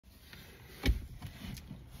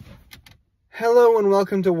Hello and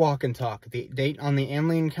welcome to Walk and Talk. The date on the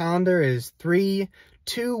alien calendar is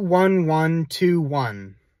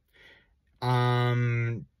 3/2/1121.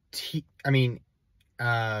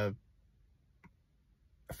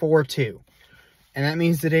 4/2. And that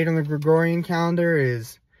means the date on the Gregorian calendar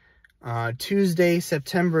is Tuesday,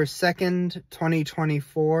 September 2nd,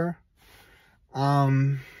 2024.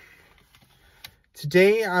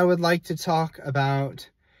 Today I would like to talk about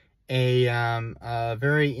a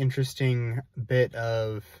very interesting bit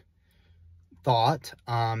of thought,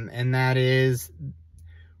 and that is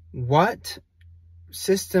what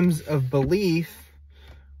systems of belief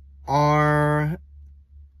are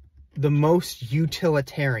the most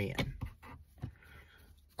utilitarian.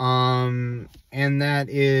 And that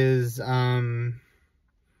is, and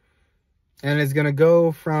it's going to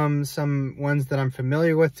go from some ones that I'm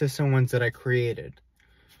familiar with to some ones that I created.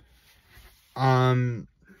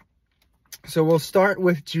 So we'll start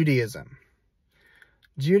with Judaism.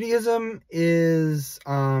 Judaism is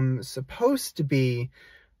supposed to be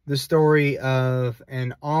the story of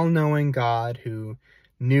an all-knowing God who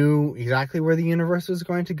knew exactly where the universe was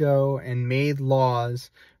going to go and made laws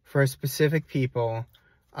for a specific people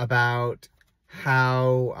about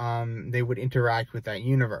how they would interact with that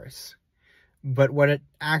universe. But what it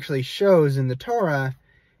actually shows in the Torah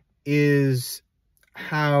is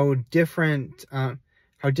how different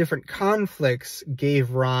conflicts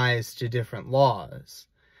gave rise to different laws.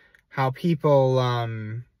 How people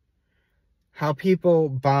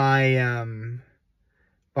by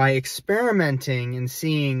experimenting and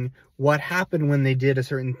seeing what happened when they did a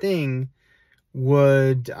certain thing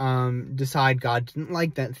would decide God didn't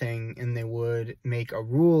like that thing, and they would make a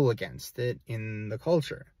rule against it in the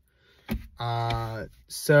culture.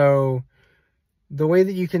 So the way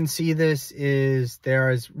that you can see this is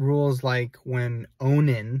there is rules like when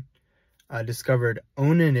Onan discovered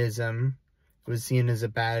Onanism was seen as a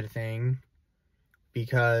bad thing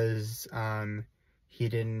because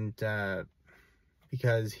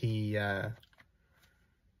he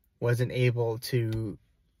wasn't able to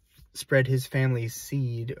spread his family's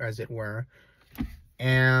seed, as it were.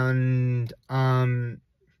 And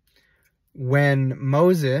when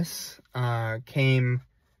Moses came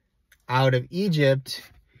out of Egypt,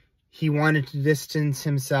 he wanted to distance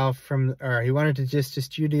himself from, or he wanted to distance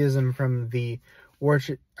Judaism from the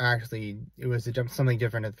worship. Actually, it was something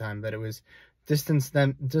different at the time, but it was distance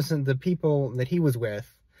the people that he was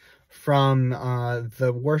with from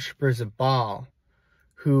the worshippers of Baal,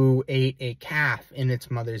 who ate a calf in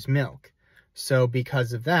its mother's milk. So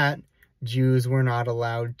because of that, Jews were not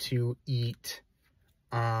allowed to eat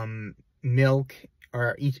milk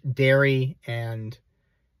or eat dairy and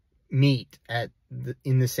meat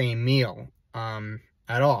in the same meal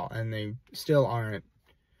at all, and they still aren't.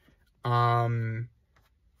 And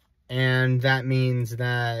that means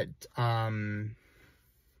that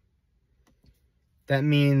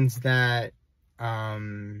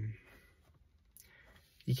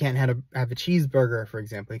you can't have a cheeseburger, for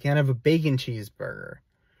example. You can't have a bacon cheeseburger.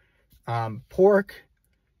 Pork,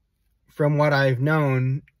 from what I've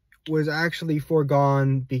known, was actually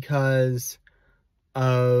foregone because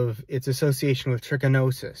of its association with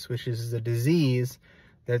trichinosis, which is a disease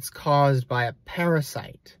that's caused by a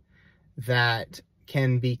parasite that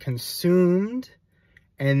can be consumed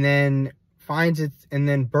and then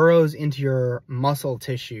burrows into your muscle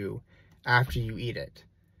tissue after you eat it.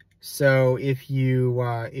 So if you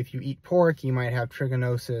eat pork, you might have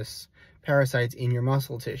trichinosis parasites in your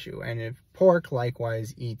muscle tissue, and if pork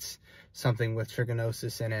likewise eats something with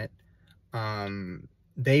trichinosis in it,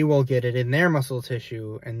 they will get it in their muscle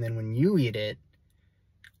tissue, and then when you eat it,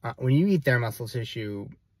 when you eat their muscle tissue,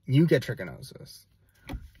 you get trichinosis.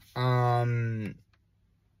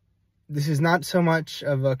 This is not so much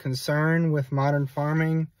of a concern with modern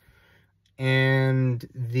farming, and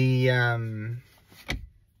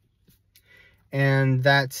and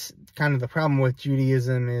that's kind of the problem with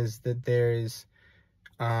Judaism, is that there's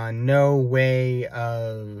no way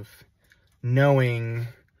of knowing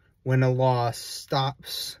when a law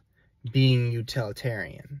stops being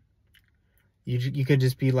utilitarian. You could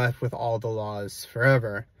just be left with all the laws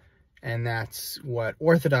forever, and that's what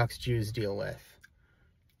Orthodox Jews deal with.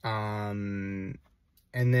 And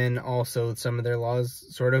then also some of their laws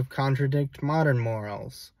sort of contradict modern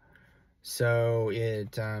morals, so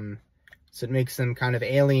it makes them kind of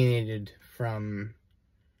alienated from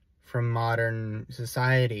modern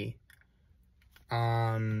society.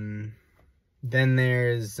 Then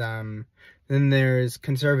there's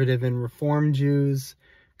conservative and reform Jews.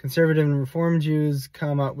 Conservative and reform Jews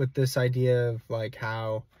come up with this idea of like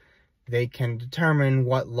how they can determine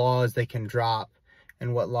what laws they can drop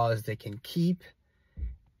and what laws they can keep.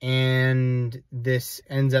 And this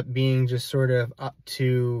ends up being just sort of up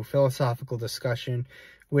to philosophical discussion,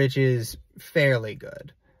 which is fairly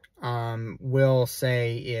good. We'll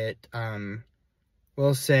say it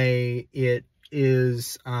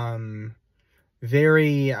is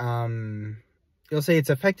very you'll say it's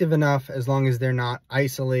effective enough as long as they're not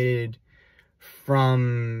isolated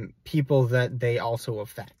from people that they also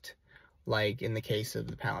affect, like in the case of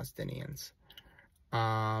the Palestinians.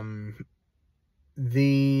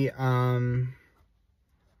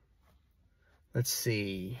 Let's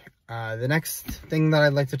see. The next thing that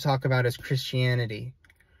I'd like to talk about is Christianity.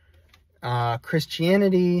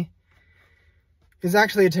 Christianity is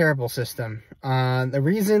actually a terrible system. The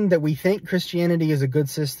reason that we think Christianity is a good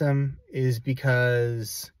system is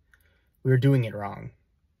because we're doing it wrong.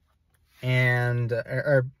 And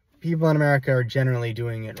our people in America are generally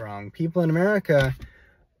doing it wrong. People in America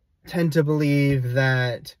tend to believe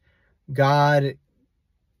that God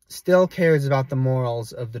still cares about the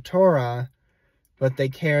morals of the Torah, but they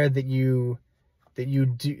care that you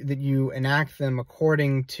enact them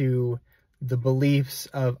according to the beliefs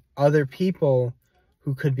of other people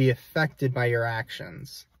who could be affected by your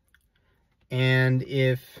actions. And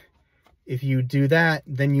if you do that,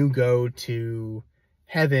 then you go to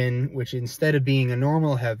heaven, which instead of being a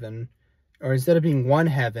normal heaven, or instead of being one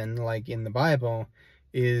heaven like in the Bible,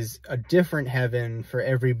 is a different heaven for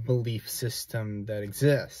every belief system that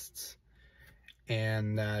exists.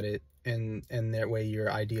 And that way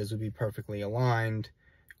your ideas would be perfectly aligned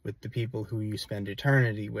with the people who you spend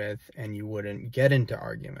eternity with, and you wouldn't get into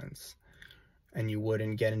arguments, and you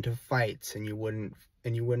wouldn't get into fights, and you wouldn't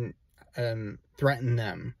threaten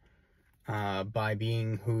them by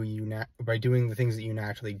being by doing the things that you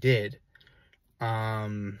naturally did.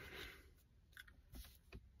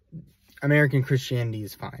 American Christianity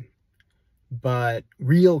is fine, but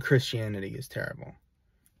real Christianity is terrible,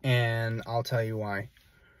 and I'll tell you why.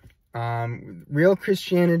 Real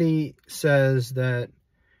Christianity says that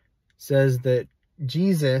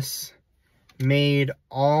Jesus made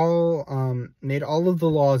all of the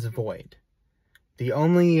laws void. The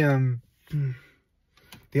only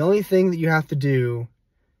thing that you have to do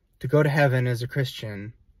to go to heaven as a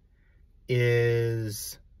Christian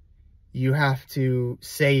is you have to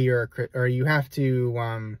say you have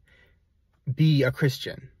to be a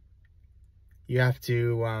Christian. You have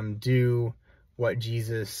to do what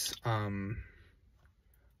Jesus, or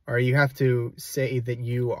you have to say that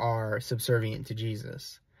you are subservient to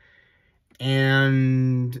Jesus.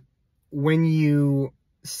 And when you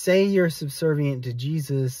say you're subservient to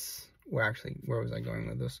Jesus, well, actually, where was I going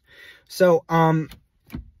with this? So,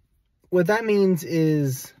 what that means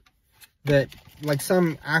is that, like,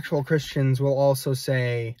 some actual Christians will also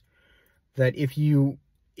say that if you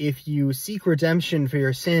seek redemption for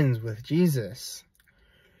your sins with Jesus,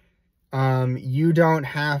 you don't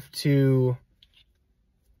have to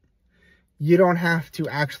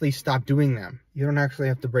actually stop doing them. You don't actually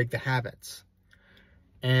have to break the habits.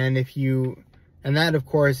 And that, of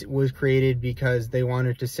course, was created because they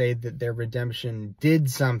wanted to say that their redemption did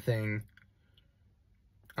something,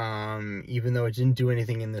 even though it didn't do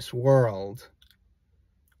anything in this world.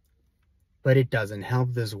 But it doesn't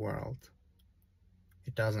help this world.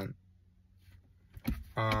 It doesn't.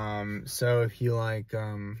 So if you like,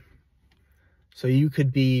 so you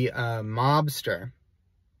could be a mobster,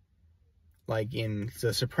 like in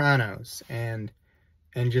The Sopranos, and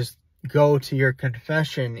just go to your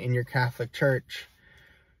confession in your Catholic church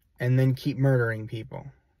and then keep murdering people.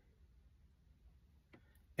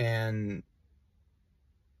 And,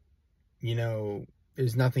 you know,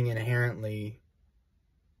 there's nothing inherently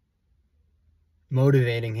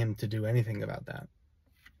motivating him to do anything about that.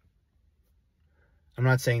 I'm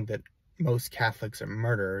not saying that most Catholics are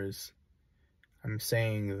murderers. I'm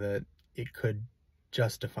saying that it could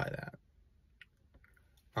justify that.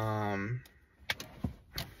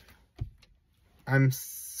 I'm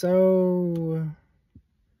so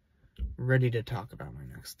ready to talk about my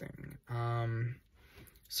next thing.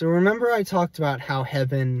 So remember I talked about how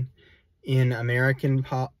heaven in American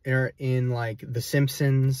in like The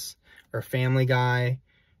Simpsons or Family Guy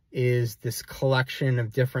is this collection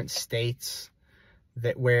of different states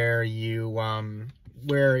that where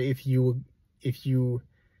if you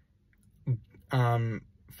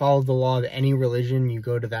follow the law of any religion, you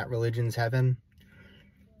go to that religion's heaven.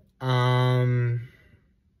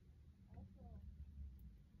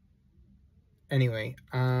 Anyway,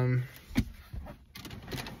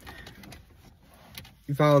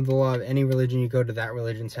 you follow the law of any religion, you go to that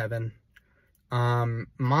religion's heaven.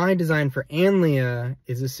 My design for Anlia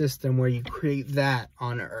is a system where you create that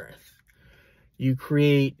on Earth. you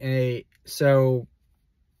create so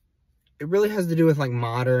it really has to do with like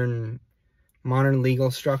modern legal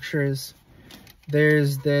structures.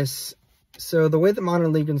 There's this, so the way that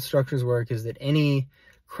modern legal structures work is that any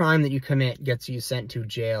crime that you commit gets you sent to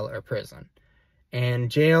jail or prison. And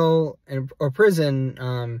jail or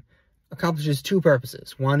prison accomplishes two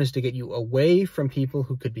purposes. One is to get you away from people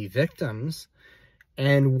who could be victims,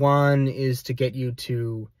 and one is to get you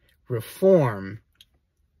to reform,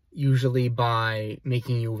 usually by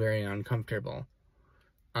making you very uncomfortable.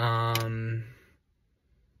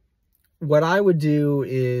 What I would do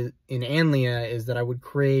is, in Anlia, is that I would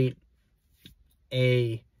create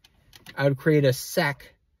a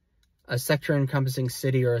sector encompassing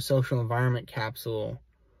city or a social environment capsule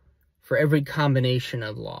for every combination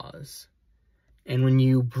of laws. And when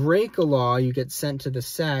you break a law, you get sent to the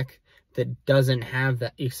sec that doesn't have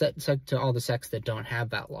that, you sent to all the secs that don't have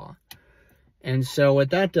that law. And so what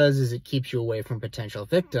that does is it keeps you away from potential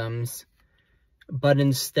victims, but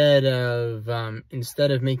instead of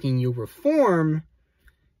making you reform,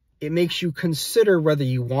 it makes you consider whether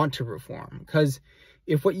you want to reform. Because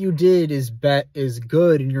if what you did is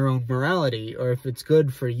good in your own morality, or if it's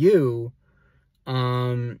good for you,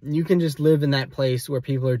 you can just live in that place where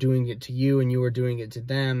people are doing it to you and you are doing it to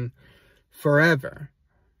them forever.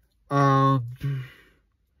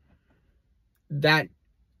 That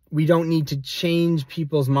we don't need to change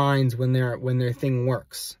people's minds when their thing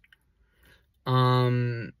works.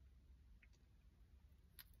 However,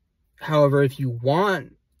 if you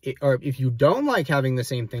want it, or if you don't like having the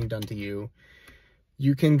same thing done to you,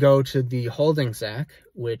 you can go to the holding sec,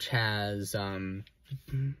 which has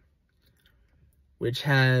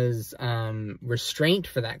restraint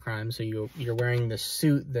for that crime. So you're wearing the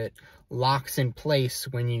suit that locks in place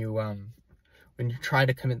when you try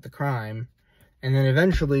to commit the crime, and then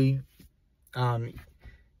eventually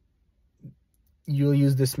you'll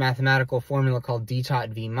use this mathematical formula called d tot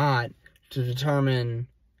v mod to determine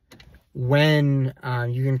when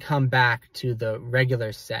you can come back to the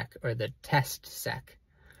regular sec or the test sec,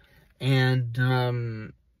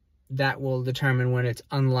 and that will determine when it's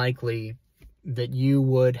unlikely that you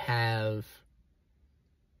would have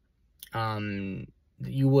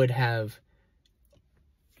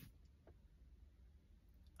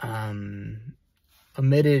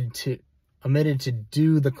omitted to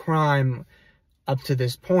do the crime up to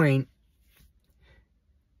this point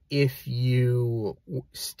if you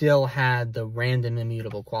still had the random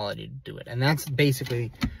immutable quality to do it. And that's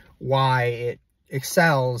basically why it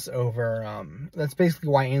excels over, that's basically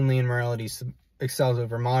why alien morality excels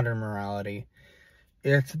over modern morality.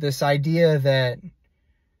 It's this idea that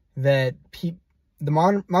the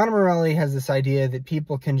modern morality has this idea that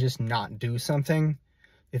people can just not do something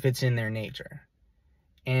if it's in their nature.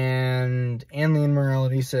 And alien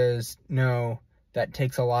morality says, no, that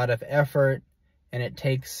takes a lot of effort, and it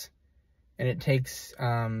takes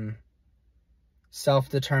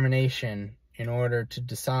self-determination in order to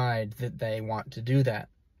decide that they want to do that.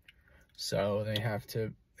 So they have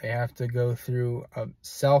to go through a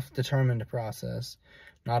self-determined process,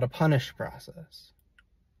 not a punished process.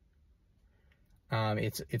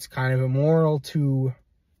 It's kind of immoral to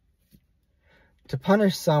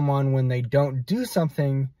punish someone when they don't do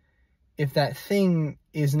something if that thing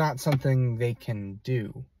is not something they can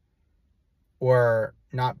do, or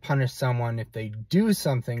not punish someone if they do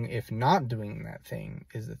something if not doing that thing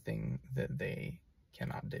is the thing that they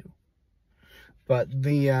cannot do. But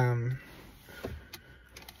then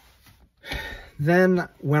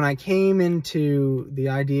when I came into the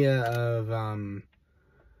idea of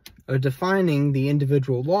defining the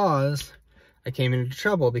individual laws, I came into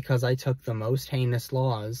trouble because I took the most heinous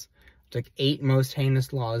laws, took 8 most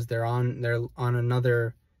heinous laws. They're on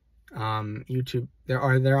another YouTube. They're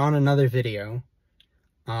on another video,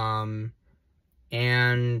 and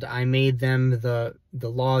I made them the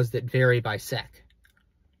laws that vary by sec.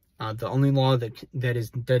 The only law that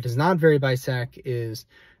does not vary by sec is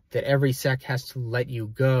that every sec has to let you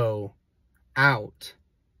go out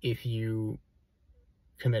if you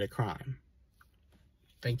commit a crime.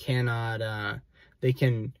 They cannot, they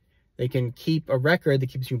can keep a record that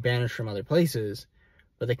keeps you banished from other places,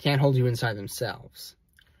 but they can't hold you inside themselves.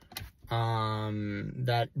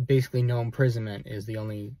 That basically no imprisonment is the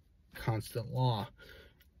only constant law.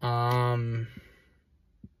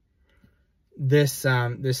 This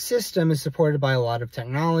system is supported by a lot of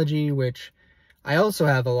technology, which I also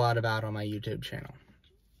have a lot about on my YouTube channel.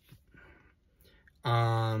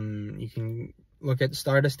 You can look at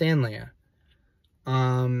Stardust Anlia.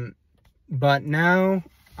 But now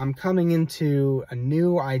I'm coming into a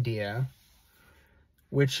new idea,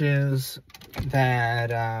 which is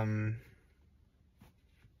that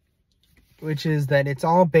that it's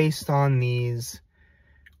all based on these,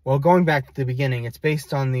 well, going back to the beginning, it's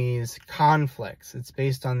based on these conflicts. It's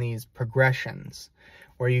based on these progressions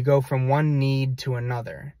where you go from one need to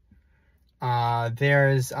another. I'm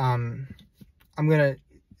going to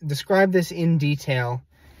describe this in detail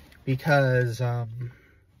because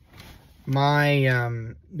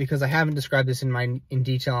because I haven't described this in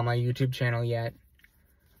detail on my YouTube channel yet.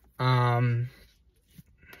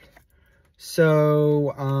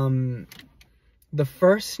 The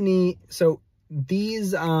first need, so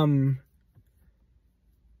these, the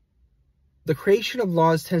creation of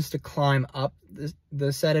laws tends to climb up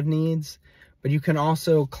the set of needs, but you can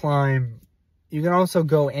also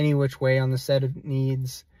go any which way on the set of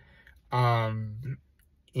needs,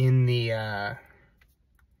 in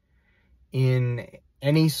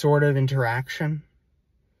any sort of interaction.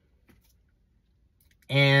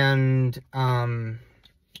 And,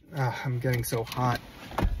 I'm getting so hot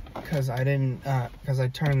because I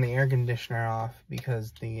turned the air conditioner off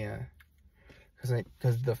because the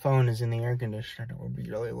phone is in the air conditioner. It will be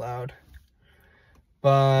really loud.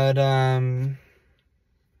 But it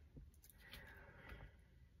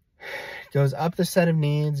goes up the set of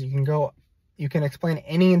needs. You can explain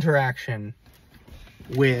any interaction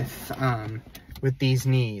with these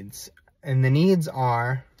needs, and the needs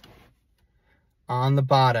are on the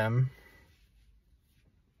bottom.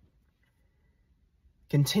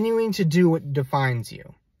 Continuing to do what defines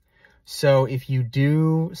you. So if you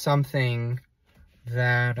do something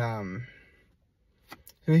that,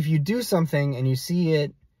 if you do something and you see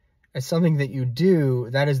it as something that you do,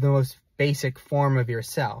 that is the most basic form of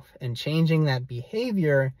yourself. And changing that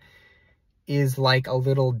behavior is like a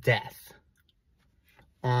little death.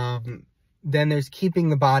 Then there's keeping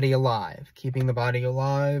the body alive. Keeping the body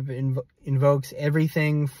alive invokes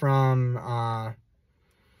everything from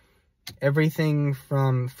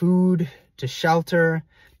food to shelter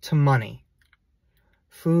to money.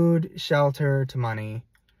 Food, shelter to money.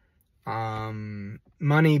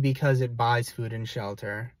 Money because it buys food and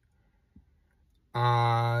shelter.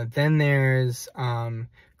 Then there's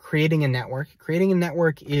creating a network. Creating a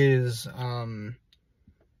network is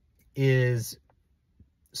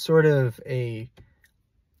sort of a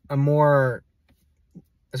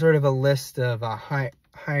list of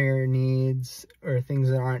higher needs, or things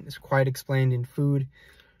that aren't quite explained in food,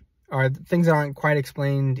 or things that aren't quite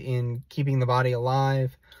explained in keeping the body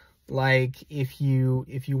alive. Like if you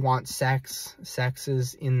want sex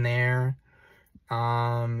is in there.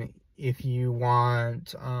 If you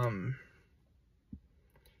want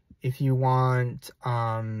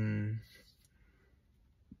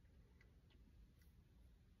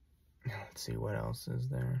let's see, what else is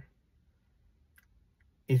there?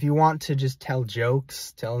 If you want to just tell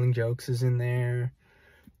jokes, telling jokes is in there.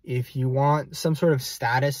 If you want some sort of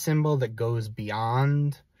status symbol that goes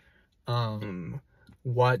beyond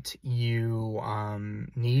what you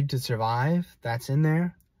need to survive, that's in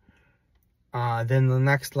there. Then the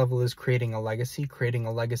next level is creating a legacy. Creating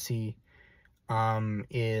a legacy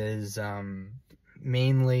is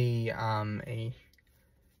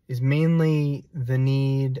mainly the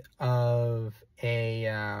need of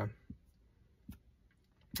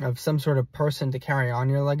some sort of person to carry on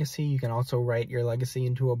your legacy. You can also write your legacy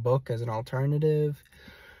into a book as an alternative.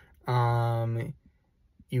 You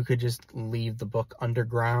could just leave the book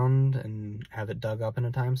underground and have it dug up in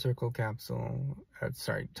a time capsule.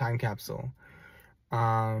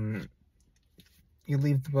 You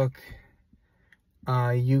leave the book.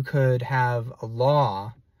 You could have a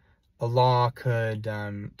law. A law could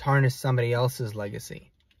tarnish somebody else's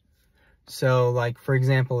legacy. So, like, for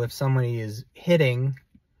example, if somebody is hitting,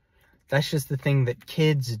 that's just the thing that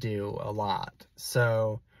kids do a lot.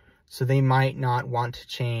 So they might not want to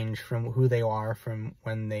change from who they are from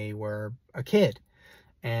when they were a kid.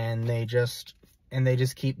 And they just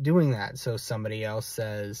keep doing that. So somebody else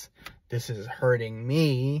says, this is hurting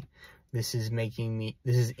me. This is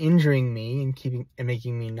injuring me and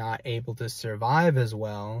making me not able to survive as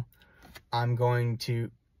well.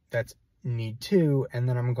 That's need 2, and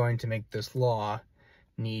then I'm going to make this law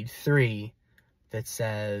need 3 that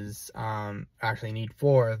says, actually need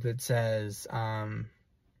 4 that says,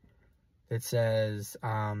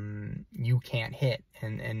 you can't hit,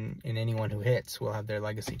 and anyone who hits will have their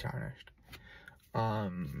legacy tarnished.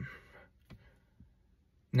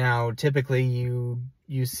 Now, typically you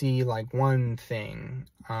see like one thing,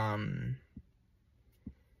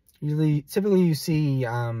 typically you see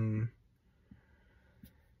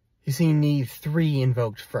need 3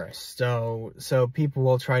 invoked first. So people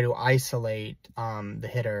will try to isolate the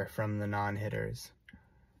hitter from the non-hitters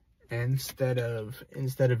instead of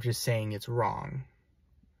just saying it's wrong.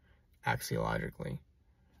 axiologically.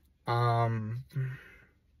 The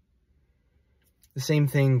same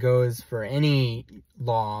thing goes for any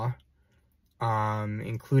law,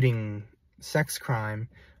 including sex crime.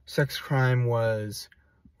 Sex crime was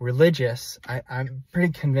religious. I'm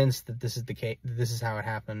pretty convinced that this is the case. This is how it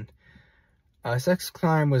happened. Sex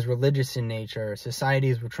crime was religious in nature.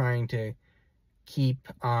 Societies were trying to keep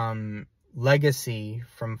legacy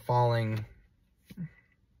from falling,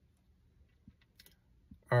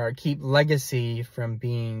 or keep legacy from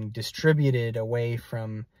being distributed away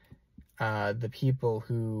from the people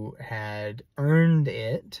who had earned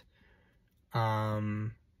it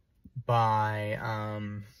by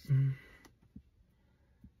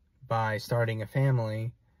starting a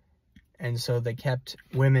family. And so they kept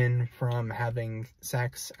women from having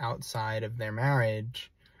sex outside of their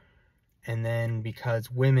marriage. And then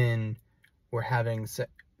because women were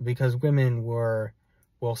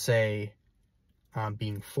we'll say,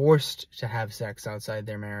 being forced to have sex outside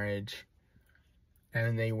their marriage,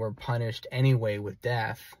 and they were punished anyway with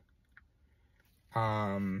death,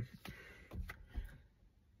 the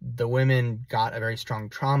women got a very strong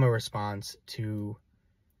trauma response to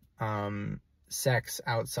sex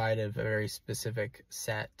outside of a very specific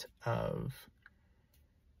set of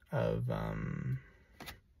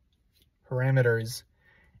parameters,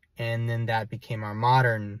 and then that became our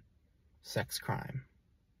modern sex crime.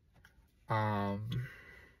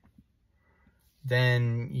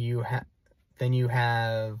 Then you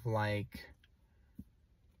have like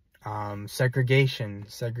segregation.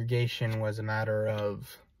 Segregation was a matter of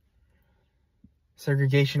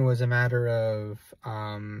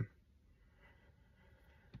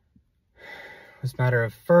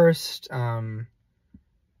first,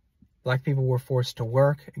 black people were forced to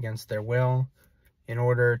work against their will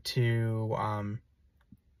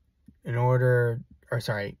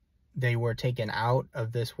they were taken out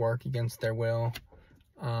of this work against their will,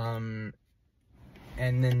 and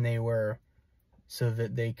then so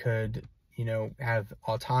that they could, have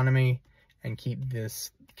autonomy and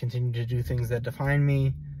continue to do things that define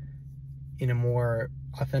me in a more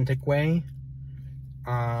authentic way.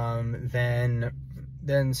 Then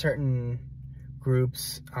certain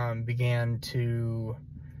groups began to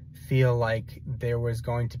feel like there was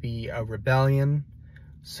going to be a rebellion,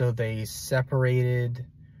 so they separated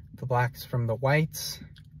the blacks from the whites,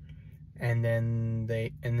 and then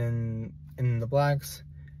the blacks,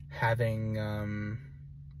 having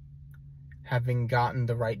gotten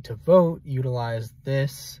the right to vote, utilized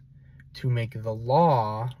this to make the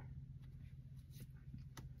law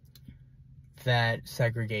that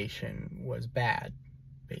segregation was bad,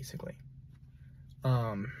 basically.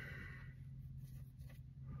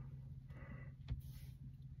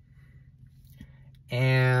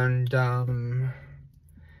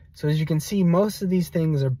 So as you can see, most of these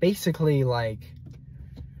things are basically like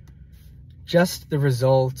just the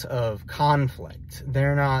result of conflict.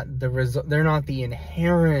 They're not the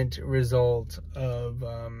inherent result of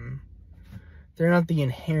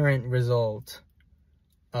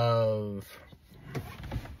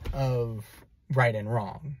right and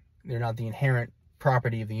wrong. They're not the inherent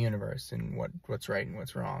property of the universe and what's right and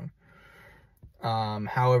what's wrong.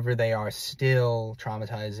 However, they are still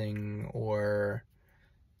traumatizing, or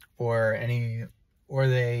they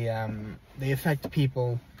affect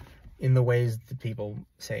people in the ways that people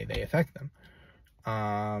say they affect them.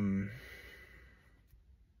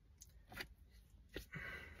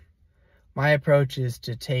 My approach is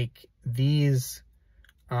to take these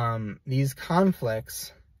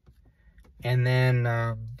conflicts and then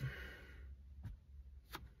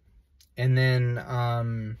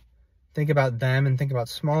think about them and think about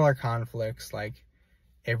smaller conflicts, like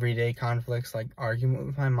everyday conflicts, like argument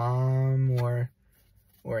with my mom,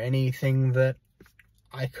 or anything that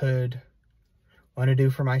I could want to do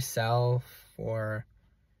for myself, or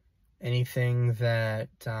anything that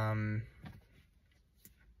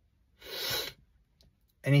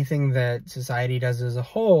society does as a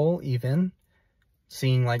whole, even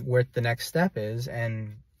seeing like where the next step is,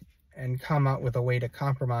 and come up with a way to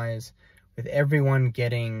compromise with everyone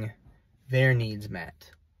getting their needs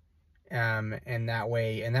met, and that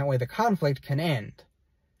way the conflict can end.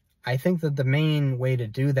 I think that the main way to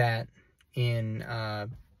do that in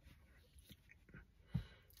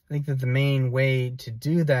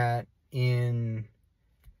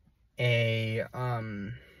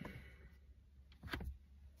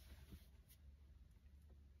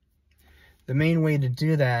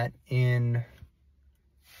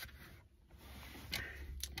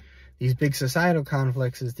these big societal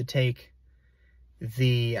conflicts is to take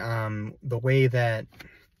the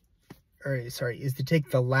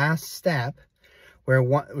last step, where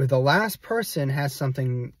the last person has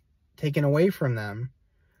something taken away from them,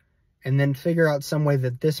 and then figure out some way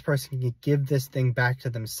that this person can give this thing back to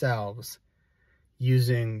themselves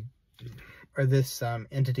using, or this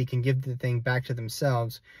entity can give the thing back to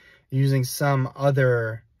themselves using some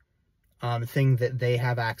other thing that they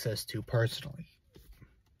have access to personally.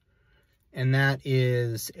 And that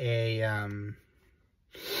is a,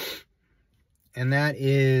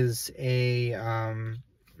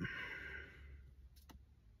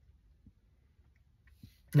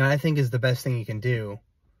 I think is the best thing you can do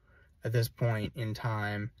at this point in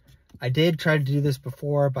time. I did try to do this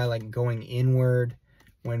before by like going inward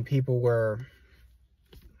when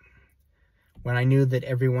I knew that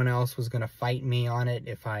everyone else was going to fight me on it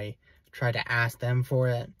if I tried to ask them for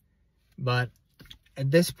it. But at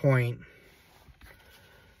this point,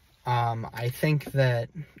 I think that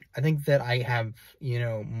I have, you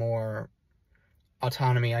know, more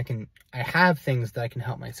autonomy. I have things that I can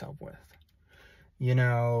help myself with, you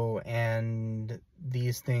know, and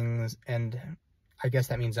these things, and I guess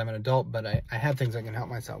that means I'm an adult, but I have things I can help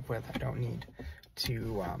myself with. I don't need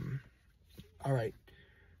to, all right.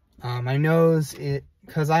 My nose,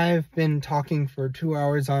 because I've been talking for 2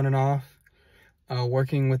 hours on and off,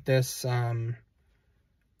 working with this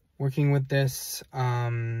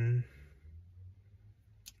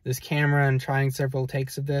this camera and trying several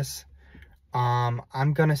takes of this.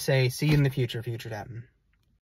 I'm gonna say, see you in the future, Future Captain.